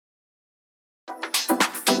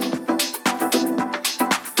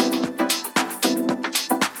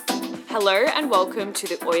Hello and welcome to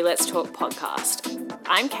the Oi Let's Talk podcast.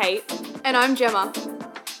 I'm Kate. And I'm Gemma.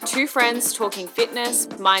 Two friends talking fitness,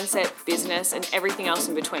 mindset, business, and everything else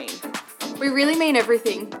in between. We really mean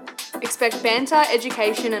everything. Expect banter,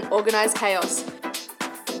 education, and organised chaos.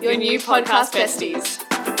 Your new podcast besties.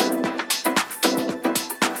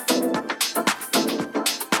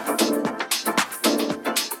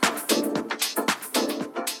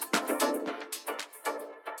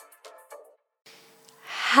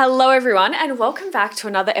 Hello everyone and welcome back to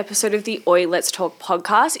another episode of the Oi Let's Talk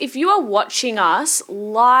podcast. If you are watching us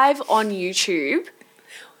live on YouTube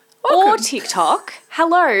or TikTok,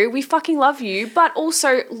 hello, we fucking love you. But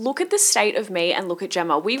also look at the state of me and look at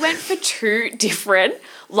Gemma. We went for two different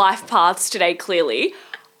life paths today, clearly.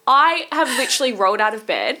 I have literally rolled out of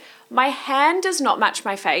bed. My hand does not match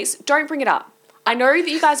my face. Don't bring it up. I know that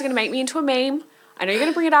you guys are going to make me into a meme. I know you're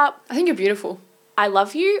going to bring it up. I think you're beautiful. I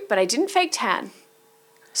love you, but I didn't fake tan.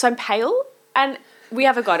 So I'm pale and we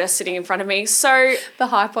have a goddess sitting in front of me. So The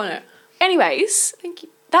hype on it. anyways, Thank you.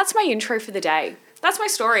 that's my intro for the day. That's my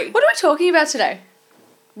story. What are we talking about today?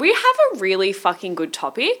 We have a really fucking good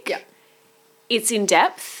topic. Yeah. It's in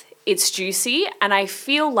depth, it's juicy, and I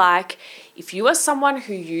feel like if you are someone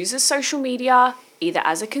who uses social media, either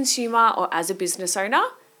as a consumer or as a business owner,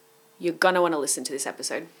 you're going to want to listen to this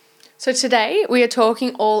episode. So today we are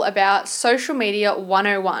talking all about social media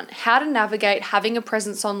 101, how to navigate having a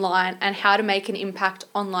presence online and how to make an impact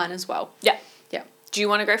online as well. Yeah. Yeah. Do you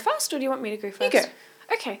want to go first or do you want me to go first? You go.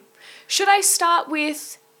 Okay. Should I start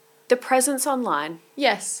with the presence online?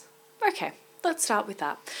 Yes. Okay, let's start with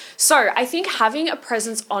that. So I think having a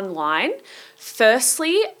presence online,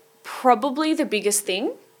 firstly, probably the biggest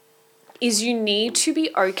thing is you need to be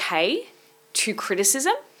okay to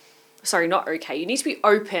criticism. Sorry, not okay. You need to be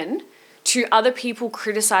open to other people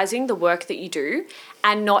criticizing the work that you do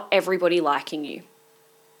and not everybody liking you.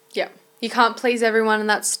 Yeah. You can't please everyone and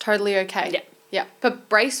that's totally okay. Yeah. Yeah. But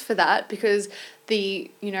brace for that because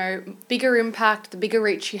the, bigger impact, the bigger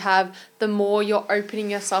reach you have, the more you're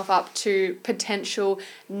opening yourself up to potential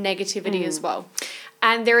negativity as well.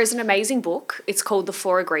 And there is an amazing book. It's called The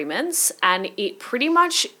 4 Agreements, and it pretty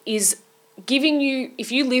much is giving you,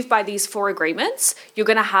 if you live by these 4 agreements, you're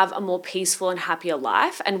going to have a more peaceful and happier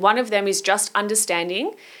life. And one of them is just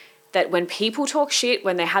understanding that when people talk shit,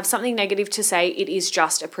 when they have something negative to say, it is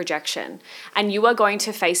just a projection. And you are going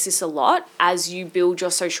to face this a lot as you build your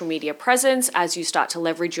social media presence, as you start to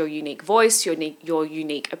leverage your unique voice, your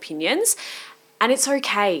unique opinions. And it's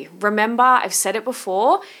okay. Remember, I've said it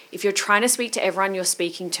before, if you're trying to speak to everyone, you're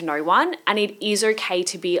speaking to no one. And it is okay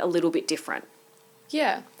to be a little bit different.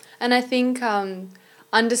 Yeah. And I think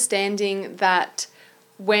understanding that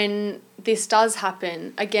when this does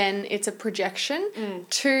happen, again, it's a projection.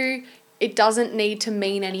 2, it doesn't need to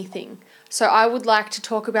mean anything. So I would like to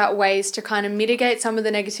talk about ways to kind of mitigate some of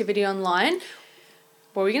the negativity online.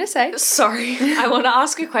 What were you going to say? Sorry, I want to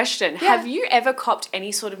ask a question. Yeah. Have you ever copped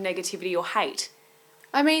any sort of negativity or hate?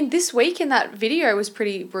 I mean, this week in that video was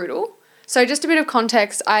pretty brutal. So just a bit of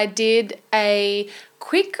context, I did a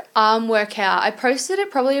quick arm workout. I posted it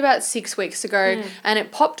probably about 6 weeks ago and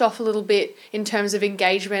it popped off a little bit in terms of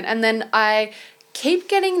engagement. And then I keep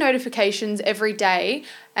getting notifications every day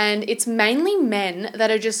and it's mainly men that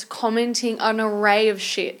are just commenting an array of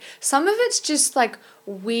shit. Some of it's just like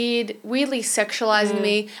weirdly sexualizing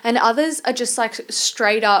me and others are just like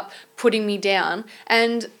straight up putting me down.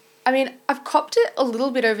 And I mean, I've copped it a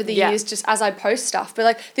little bit over the years just as I post stuff, but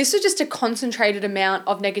like this was just a concentrated amount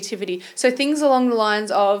of negativity. So things along the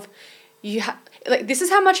lines of this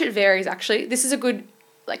is how much it varies actually. This is a good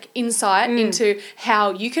insight into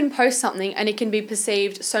how you can post something and it can be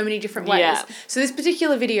perceived so many different ways. Yeah. So this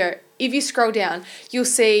particular video, if you scroll down, you'll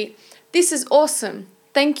see, "This is awesome.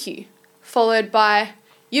 Thank you." Followed by,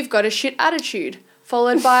 "You've got a shit attitude."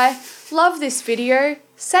 Followed by, "Love this video.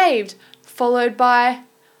 Saved." Followed by,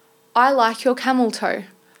 "I like your camel toe."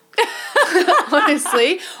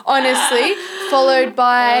 honestly. Followed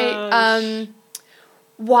by,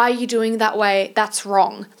 "Why are you doing that way? That's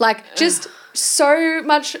wrong." Just so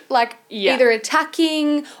much either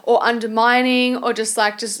attacking or undermining or just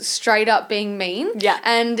straight up being mean. Yeah.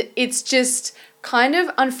 And it's just kind of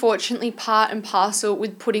unfortunately part and parcel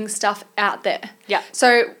with putting stuff out there. Yeah.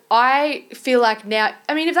 So I feel like now,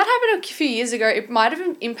 I mean, if that happened a few years ago, it might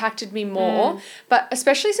have impacted me more, but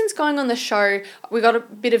especially since going on the show, we got a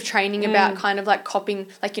bit of training about kind of copying,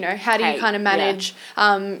 how do you kind of manage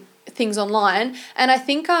things online, and I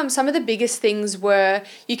think some of the biggest things were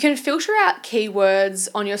you can filter out keywords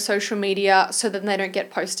on your social media so that they don't get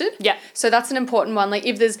posted. Yeah. So that's an important one. Like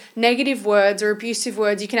if there's negative words or abusive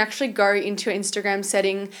words, you can actually go into your Instagram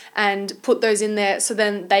setting and put those in there so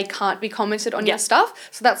then they can't be commented on your stuff.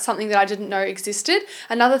 So that's something that I didn't know existed.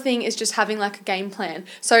 Another thing is just having like a game plan.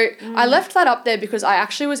 So I left that up there because I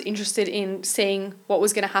actually was interested in seeing what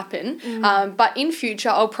was going to happen. But in future,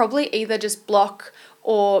 I'll probably either just block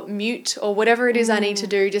or mute or whatever it is I need to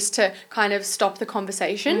do just to kind of stop the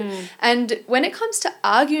conversation. And when it comes to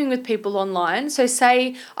arguing with people online, so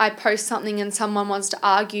say I post something and someone wants to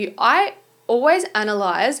argue, I always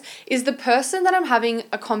analyze, is the person that I'm having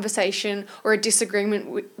a conversation or a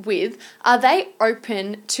disagreement with, are they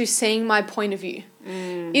open to seeing my point of view?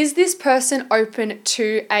 Is this person open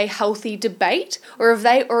to a healthy debate, or have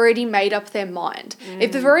they already made up their mind?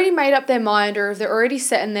 If they've already made up their mind, or if they're already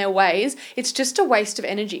set in their ways, it's just a waste of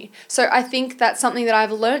energy. So I think that's something that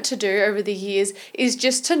I've learnt to do over the years, is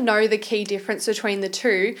just to know the key difference between the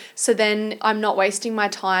two, so then I'm not wasting my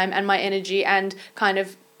time and my energy and kind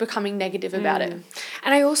of becoming negative about it.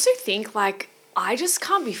 And I also think, like, I just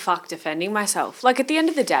can't be fucked defending myself. Like, at the end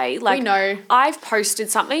of the day, like, We know. I've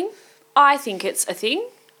posted something. I think it's a thing.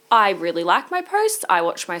 I really like my posts. I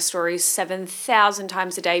watch my stories 7,000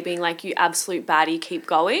 times a day being like, you absolute baddie, keep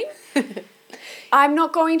going. I'm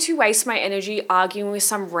not going to waste my energy arguing with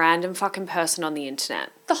some random fucking person on the internet.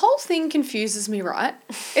 The whole thing confuses me, right?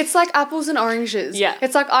 It's like apples and oranges. Yeah.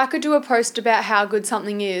 It's like I could do a post about how good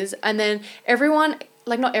something is, and then everyone,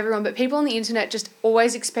 like not everyone, but people on the internet just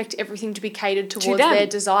always expect everything to be catered towards their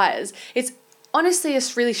desires. It's honestly a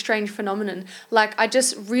really strange phenomenon. Like, I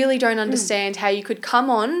just really don't understand how you could come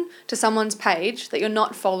on to someone's page that you're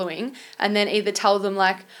not following and then either tell them,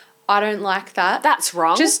 like, I don't like that. That's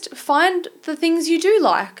wrong. Just find the things you do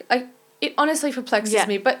like. It honestly perplexes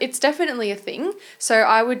me, but it's definitely a thing. So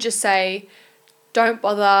I would just say, don't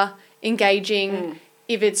bother engaging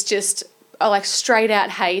if it's just like straight out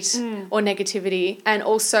hate or negativity, and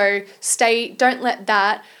also don't let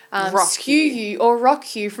that skew you or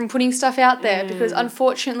rock you from putting stuff out there, because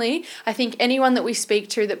unfortunately I think anyone that we speak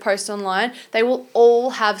to that posts online, they will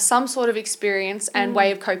all have some sort of experience and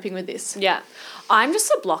way of coping with this. Yeah. I'm just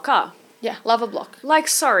a blocker. Yeah, love a block. Like,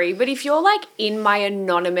 sorry, but if you're like in my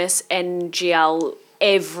anonymous NGL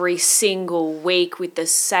every single week with the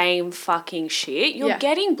same fucking shit, you're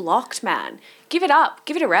getting blocked, man. Give it up.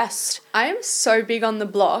 Give it a rest. I am so big on the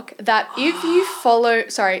block that if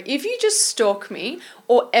you just stalk me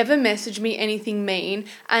or ever message me anything mean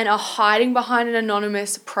and are hiding behind an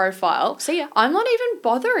anonymous profile, see ya. I'm not even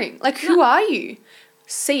bothering. Like, who are you?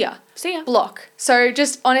 See ya. See ya. Block. So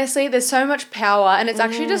just honestly, there's so much power, and it's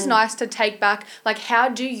actually just nice to take back, like, how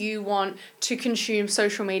do you want to consume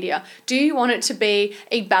social media? Do you want it to be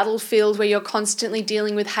a battlefield where you're constantly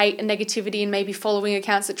dealing with hate and negativity and maybe following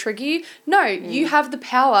accounts that trigger you? No, you have the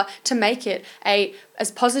power to make it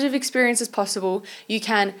as positive experience as possible. You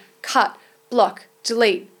can cut, block,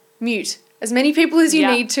 delete, mute as many people as you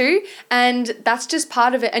need to, and that's just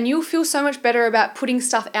part of it. And you'll feel so much better about putting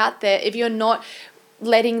stuff out there if you're not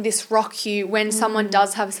letting this rock you when someone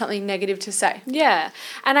does have something negative to say. Yeah.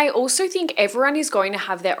 And I also think everyone is going to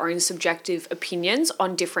have their own subjective opinions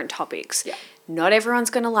on different topics. Yeah. Not everyone's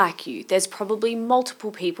going to like you. There's probably multiple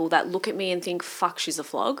people that look at me and think, fuck, she's a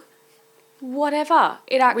flog. Whatever.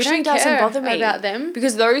 It actually doesn't bother me about them,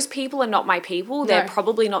 because those people are not my people. They're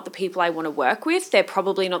probably not the people I want to work with. They're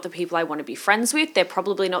probably not the people I want to be friends with. They're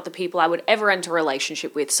probably not the people I would ever enter a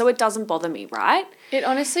relationship with. So it doesn't bother me, right? It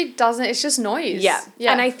honestly doesn't. It's just noise. Yeah.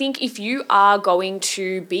 And I think if you are going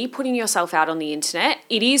to be putting yourself out on the internet,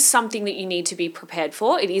 it is something that you need to be prepared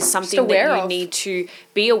for. It is something that you need to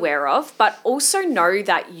be aware of, but also know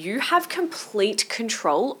that you have complete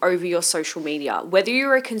control over your social media, whether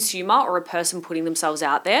you're a consumer or a person putting themselves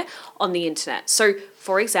out there on the internet. So,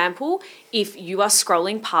 for example, if you are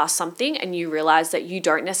scrolling past something and you realize that you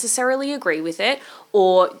don't necessarily agree with it,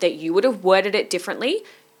 or that you would have worded it differently,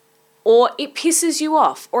 or it pisses you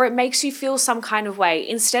off, or it makes you feel some kind of way,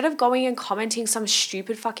 instead of going and commenting some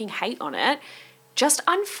stupid fucking hate on it, just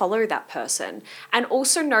unfollow that person. And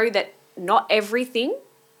also know that not everything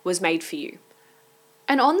was made for you.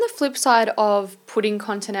 And on the flip side of putting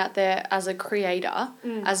content out there as a creator,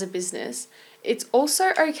 as a business, it's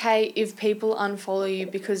also okay if people unfollow you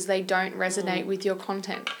because they don't resonate with your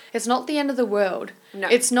content. It's not the end of the world. No.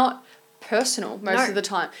 It's not personal most of the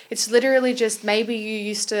time. It's literally just maybe you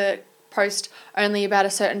used to post only about a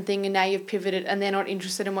certain thing and now you've pivoted and they're not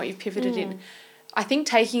interested in what you've pivoted in. I think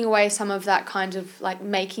taking away some of that kind of like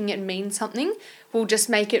making it mean something will just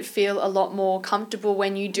make it feel a lot more comfortable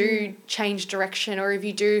when you do change direction, or if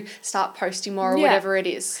you do start posting more, or whatever it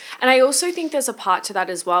is. And I also think there's a part to that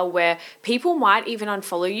as well where people might even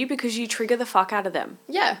unfollow you because you trigger the fuck out of them.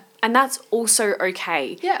 Yeah. And that's also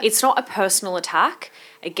okay. Yeah. It's not a personal attack.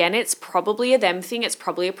 Again, it's probably a them thing. It's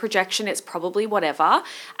probably a projection. It's probably whatever.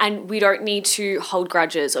 And we don't need to hold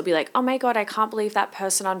grudges or be like, oh my God, I can't believe that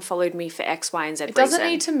person unfollowed me for X, Y, and Z reason. It doesn't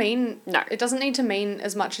need to mean... No. It doesn't need to mean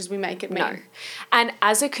as much as we make it mean. No. And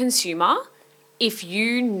as a consumer, if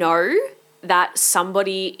you know that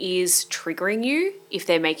somebody is triggering you, if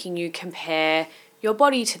they're making you compare your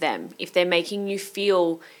body to them, if they're making you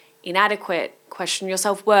feel inadequate, question your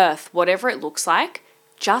self-worth, whatever it looks like,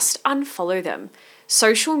 just unfollow them.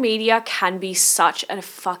 Social media can be such a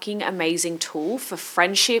fucking amazing tool for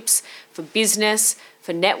friendships, for business,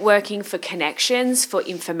 for networking, for connections, for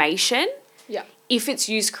information. Yeah. If it's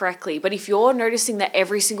used correctly. But if you're noticing that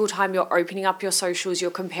every single time you're opening up your socials,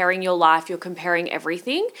 you're comparing your life, you're comparing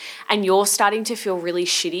everything, and you're starting to feel really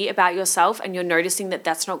shitty about yourself, and you're noticing that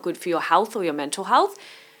that's not good for your health or your mental health,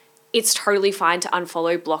 it's totally fine to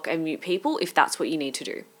unfollow, block, and mute people if that's what you need to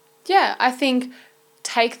do. Yeah, I think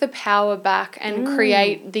take the power back and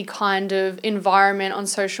create the kind of environment on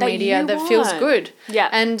social media that feels good. Yeah.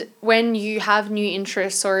 And when you have new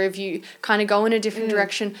interests, or if you kind of go in a different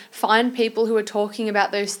direction, find people who are talking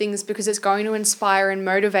about those things, because it's going to inspire and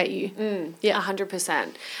motivate you. Yeah,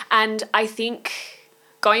 100%. And I think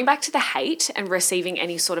going back to the hate and receiving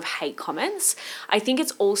any sort of hate comments, I think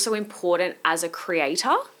it's also important as a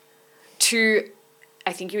creator to,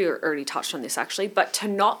 I think you already touched on this actually, but to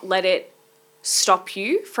not let it stop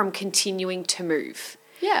you from continuing to move.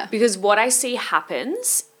 Yeah. Because what I see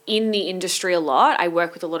happens in the industry a lot, I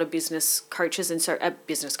work with a lot of business coaches and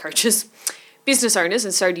business owners,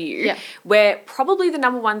 and so do you, Yeah. where probably the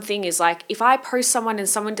number one thing is like, if I post someone and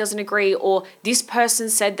someone doesn't agree, or this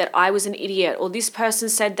person said that I was an idiot, or this person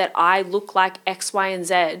said that I look like X, Y, and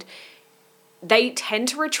Z, they tend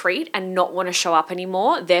to retreat and not want to show up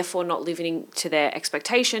anymore, therefore not living to their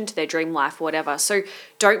expectation, to their dream life, whatever. So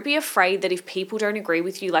don't be afraid that if people don't agree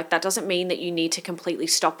with you, like that doesn't mean that you need to completely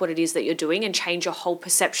stop what it is that you're doing and change your whole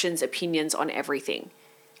perceptions, opinions on everything.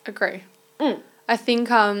 Agree. I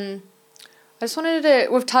think I just wanted to...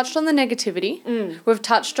 We've touched on the negativity. We've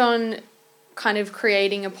touched on kind of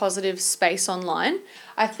creating a positive space online.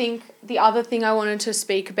 I think the other thing I wanted to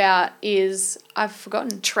speak about is... I've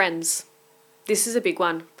forgotten. Trends. This is a big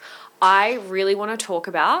one. I really want to talk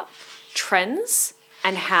about trends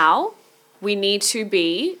and how we need to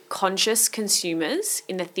be conscious consumers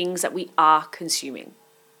in the things that we are consuming.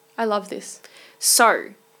 I love this.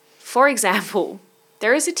 So, for example,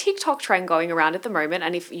 there is a TikTok trend going around at the moment,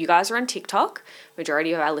 and if you guys are on TikTok,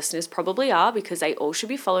 majority of our listeners probably are, because they all should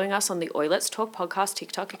be following us on the Oi Let's Talk podcast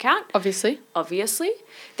TikTok account. Obviously.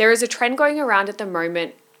 There is a trend going around at the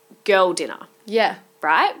moment, girl dinner. Yeah.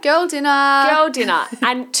 Right? Girl dinner. Girl dinner.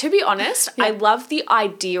 And to be honest, I love the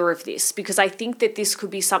idea of this, because I think that this could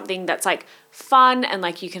be something that's like fun, and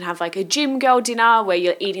like you can have like a gym girl dinner where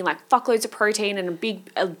you're eating like fuckloads of protein and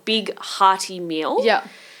a big hearty meal. Yeah.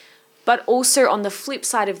 But also on the flip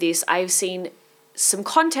side of this, I've seen some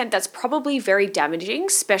content that's probably very damaging,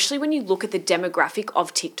 especially when you look at the demographic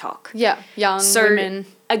of TikTok. Yeah. Young women.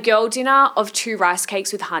 A girl dinner of 2 rice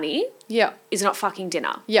cakes with honey is not fucking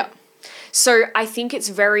dinner. Yeah. So I think it's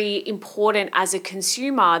very important as a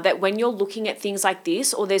consumer that when you're looking at things like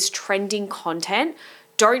this, or there's trending content,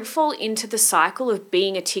 don't fall into the cycle of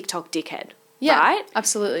being a TikTok dickhead. Yeah, right?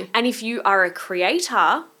 Absolutely. And if you are a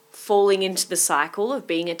creator falling into the cycle of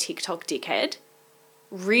being a TikTok dickhead,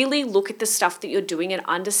 really look at the stuff that you're doing and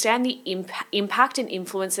understand the impact and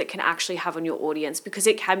influence that can actually have on your audience, because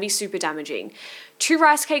it can be super damaging. 2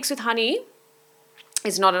 rice cakes with honey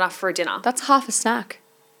is not enough for a dinner. That's half a snack.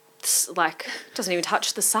 Like, doesn't even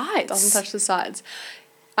touch the sides. Doesn't touch the sides.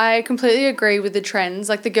 I completely agree with the trends.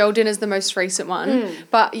 Like the girl dinner is the most recent one.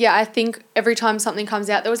 But yeah, I think every time something comes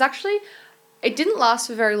out, there was actually, it didn't last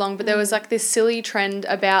for very long, but there was like this silly trend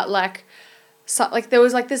about like, there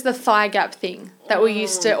was like this the thigh gap thing that we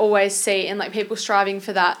used to always see, and like people striving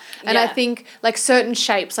for that. And I think like certain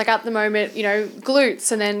shapes, like at the moment, you know,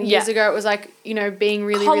 glutes, and then years ago it was like, you know, being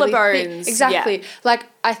really, collarbones. really thick. Exactly. Yeah. Like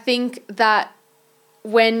I think that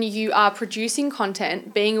when you are producing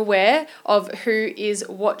content, being aware of who is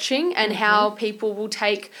watching and how people will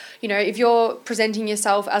take, if you're presenting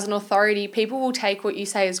yourself as an authority, people will take what you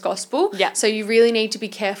say as gospel. Yeah. So you really need to be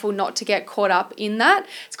careful not to get caught up in that.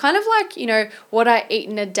 It's kind of like, what I eat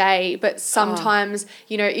in a day, but sometimes,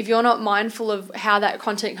 if you're not mindful of how that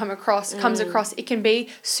content comes across, it can be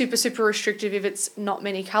super, super restrictive if it's not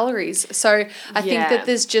many calories. So I think that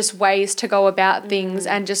there's just ways to go about things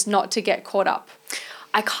and just not to get caught up.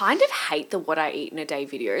 I kind of hate the what I eat in a day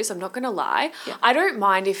videos. I'm not going to lie. Yeah. I don't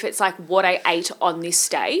mind if it's like what I ate on this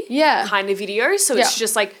day kind of video. So it's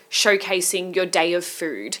just like showcasing your day of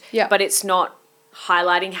food. Yeah. But it's not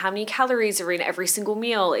highlighting how many calories are in every single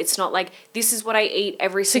meal. It's not like this is what I eat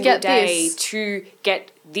every single day to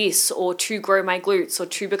get this or to grow my glutes or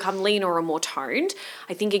to become leaner or more toned.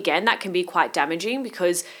 I think, again, that can be quite damaging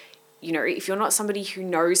because if you're not somebody who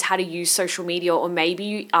knows how to use social media, or maybe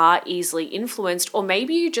you are easily influenced, or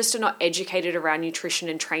maybe you just are not educated around nutrition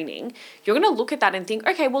and training, you're going to look at that and think,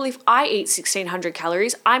 okay, well, if I eat 1,600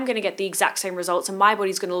 calories, I'm going to get the exact same results and my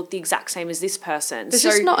body's going to look the exact same as this person. There's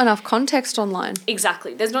just not enough context online.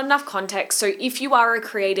 Exactly. There's not enough context. So if you are a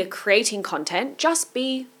creator creating content, just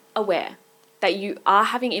be aware that you are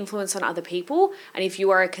having influence on other people. And if you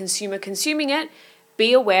are a consumer consuming it,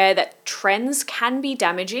 be aware that trends can be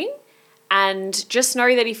damaging. And just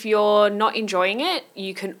know that if you're not enjoying it,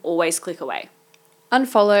 you can always click away.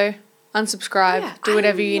 Unfollow, unsubscribe, do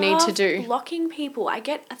whatever you need to do. Blocking people. I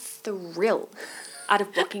get a thrill out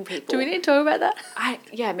of blocking people. Do we need to talk about that?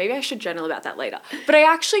 Maybe I should journal about that later. But I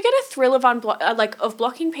actually get a thrill of of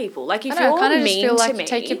blocking people. Like if you're kind of mean just feel to me,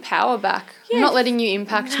 take your power back. Yeah, I'm not letting you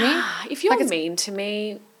impact me. If you're mean to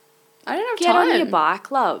me, I don't have get time. on your bike,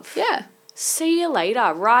 love. Yeah. See you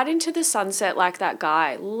later. Ride into the sunset like that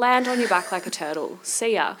guy. Land on your back like a turtle.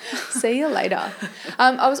 See ya. See you later.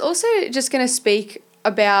 I was also just going to speak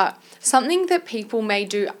about something that people may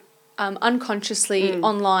do unconsciously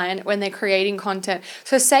online when they're creating content.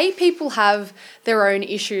 So say people have their own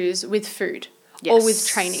issues with food or with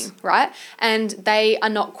training, right? And they are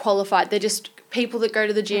not qualified. They're just people that go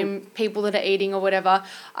to the gym, people that are eating or whatever.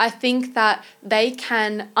 I think that they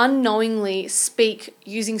can unknowingly speak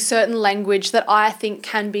using certain language that I think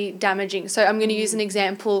can be damaging. So I'm going to use an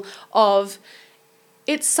example of,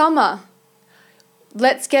 it's summer.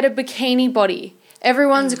 Let's get a bikini body.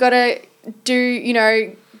 Everyone's got to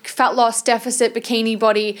do, fat loss deficit bikini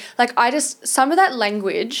body. Some of that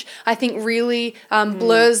language I think really not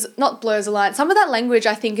blurs the line. Some of that language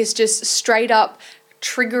I think is just straight up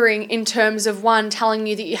triggering in terms of, one, telling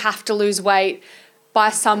you that you have to lose weight by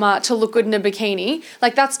summer to look good in a bikini.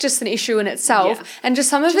 That's just an issue in itself. Yeah. And just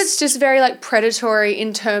some of it's just very predatory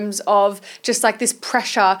in terms of just this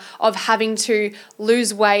pressure of having to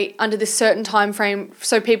lose weight under this certain time frame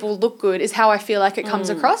so people look good is how I feel like it comes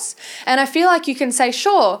across. And I feel like you can say,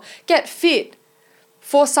 sure, get fit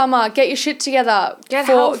for summer, get your shit together, get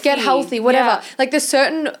healthy, whatever. Yeah. There's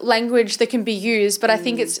certain language that can be used, but I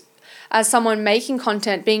think it's, as someone making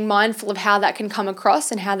content, being mindful of how that can come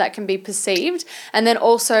across and how that can be perceived. And then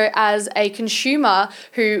also as a consumer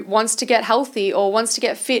who wants to get healthy or wants to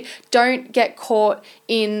get fit, don't get caught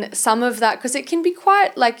in some of that, because it can be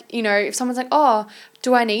quite if someone's like, oh,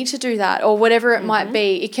 do I need to do that? Or whatever it might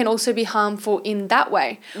be, it can also be harmful in that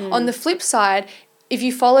way. On the flip side, if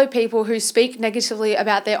you follow people who speak negatively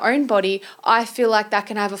about their own body, I feel like that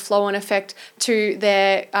can have a flow-on effect to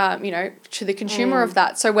their, to the consumer of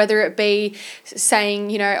that. So whether it be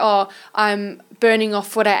saying, oh, I'm burning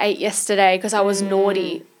off what I ate yesterday because I was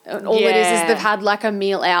naughty. All it is they've had a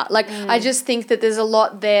meal out. I just think that there's a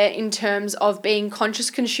lot there in terms of being conscious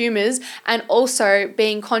consumers and also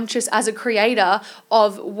being conscious as a creator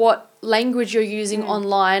of what language you're using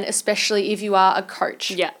online, especially if you are a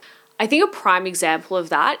coach. Yeah. I think a prime example of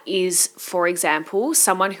that is, for example,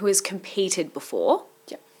 someone who has competed before,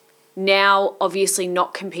 now obviously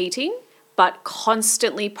not competing, but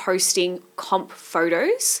constantly posting comp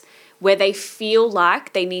photos where they feel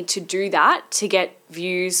like they need to do that to get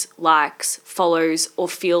views, likes, follows, or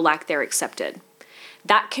feel like they're accepted.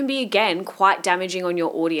 That can be, again, quite damaging on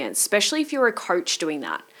your audience, especially if you're a coach doing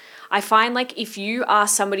that. I find if you are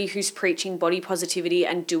somebody who's preaching body positivity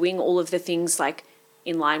and doing all of the things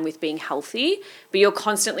in line with being healthy, but you're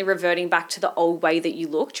constantly reverting back to the old way that you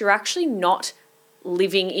looked, you're actually not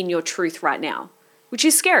living in your truth right now, which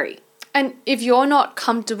is scary. And if you're not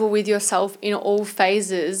comfortable with yourself in all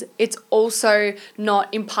phases, it's also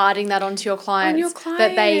not imparting that onto your clients,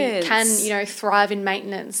 that they can, thrive in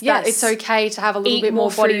maintenance, that it's okay to have a little bit more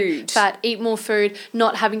body fat, eat more food,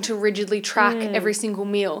 not having to rigidly track every single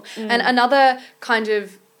meal. And another kind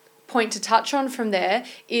of point to touch on from there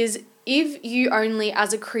is if you only,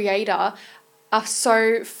 as a creator, are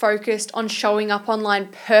so focused on showing up online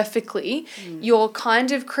perfectly, you're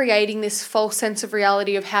kind of creating this false sense of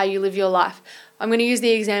reality of how you live your life. I'm going to use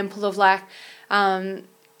the example of like,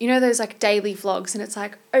 you know those like daily vlogs and it's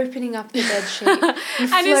like opening up the bed sheet and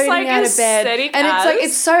floating it's like out of bed. And it's like,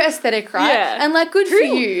 it's so aesthetic, right? Yeah. And like good for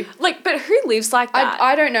you. Like, but who lives like that?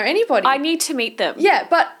 I don't know anybody. I need to meet them. Yeah,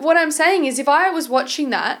 but what I'm saying is if I was watching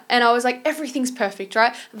that and I was like, everything's perfect,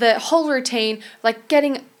 right? The whole routine, like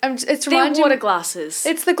getting, it's reminding water glasses.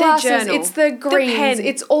 It's the glasses, it's the greens,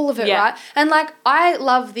 it's all of it, right? And like, I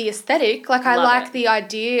love the aesthetic. Like, I like the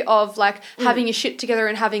idea of like having your shit together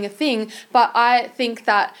and having a thing. But I think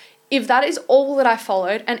that if that is all that I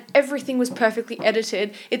followed and everything was perfectly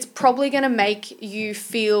edited, it's probably going to make you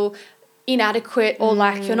feel inadequate or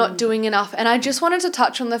like you're not doing enough. And I just wanted to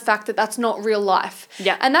touch on the fact that that's not real life.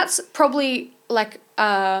 Yeah. And that's probably like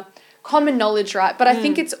common knowledge, right? But I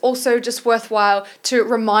think it's also just worthwhile to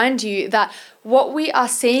remind you that what we are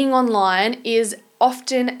seeing online is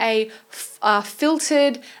often a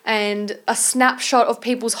filtered and a snapshot of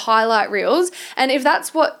people's highlight reels. And if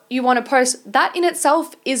that's what you want to post, that in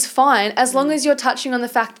itself is fine as long as you're touching on the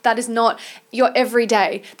fact that that is not your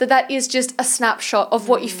everyday, that is just a snapshot of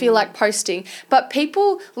what you feel like posting. But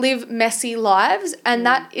people live messy lives and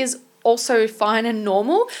that is also fine and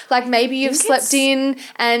normal. Like maybe you've slept in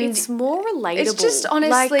and it's more relatable. It's just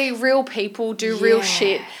honestly like, real people do real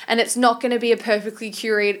shit and it's not going to be a perfectly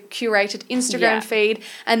curated Instagram feed,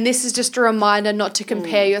 and this is just a reminder not to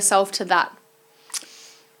compare yourself to that.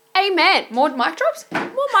 Amen. More mic drops? More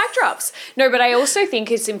mic drops. No, but I also think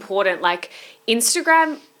it's important, like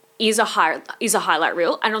Instagram is a highlight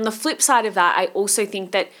reel, and on the flip side of that, I also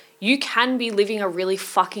think that you can be living a really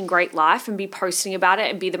fucking great life and be posting about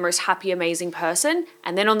it and be the most happy, amazing person.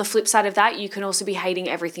 And then on the flip side of that, you can also be hating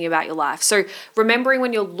everything about your life. So remembering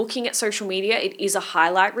when you're looking at social media, it is a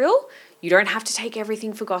highlight reel. You don't have to take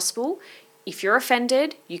everything for gospel. If you're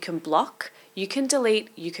offended, you can block, you can delete,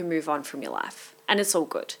 you can move on from your life. And it's all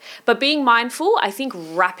good. But being mindful, I think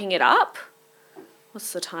wrapping it up,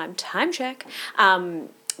 what's the time? Time check.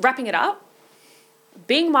 Wrapping it up,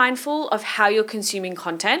 being mindful of how you're consuming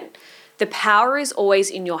content. The power is always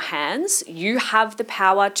in your hands. You have the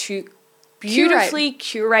power to beautifully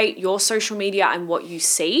curate your social media and what you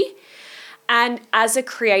see. And as a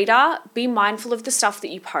creator, be mindful of the stuff that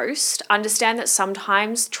you post. Understand that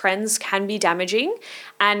sometimes trends can be damaging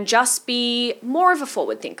and just be more of a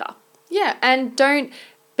forward thinker. Yeah, and don't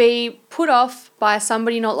be put off by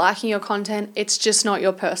somebody not liking your content. It's just not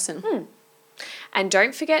your person. And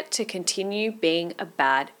don't forget to continue being a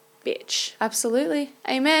bad bitch. Absolutely.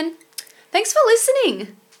 Amen. Thanks for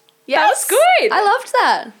listening. Yes. That was good. I loved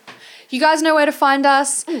that. You guys know where to find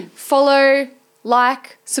us. Follow,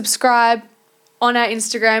 like, subscribe on our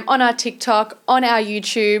Instagram, on our TikTok, on our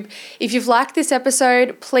YouTube. If you've liked this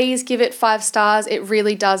episode, please give it 5 stars. It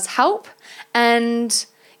really does help. And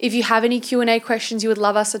if you have any Q&A questions you would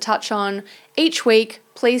love us to touch on each week,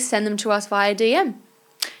 please send them to us via DM.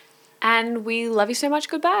 And we love you so much.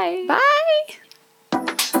 Goodbye. Bye.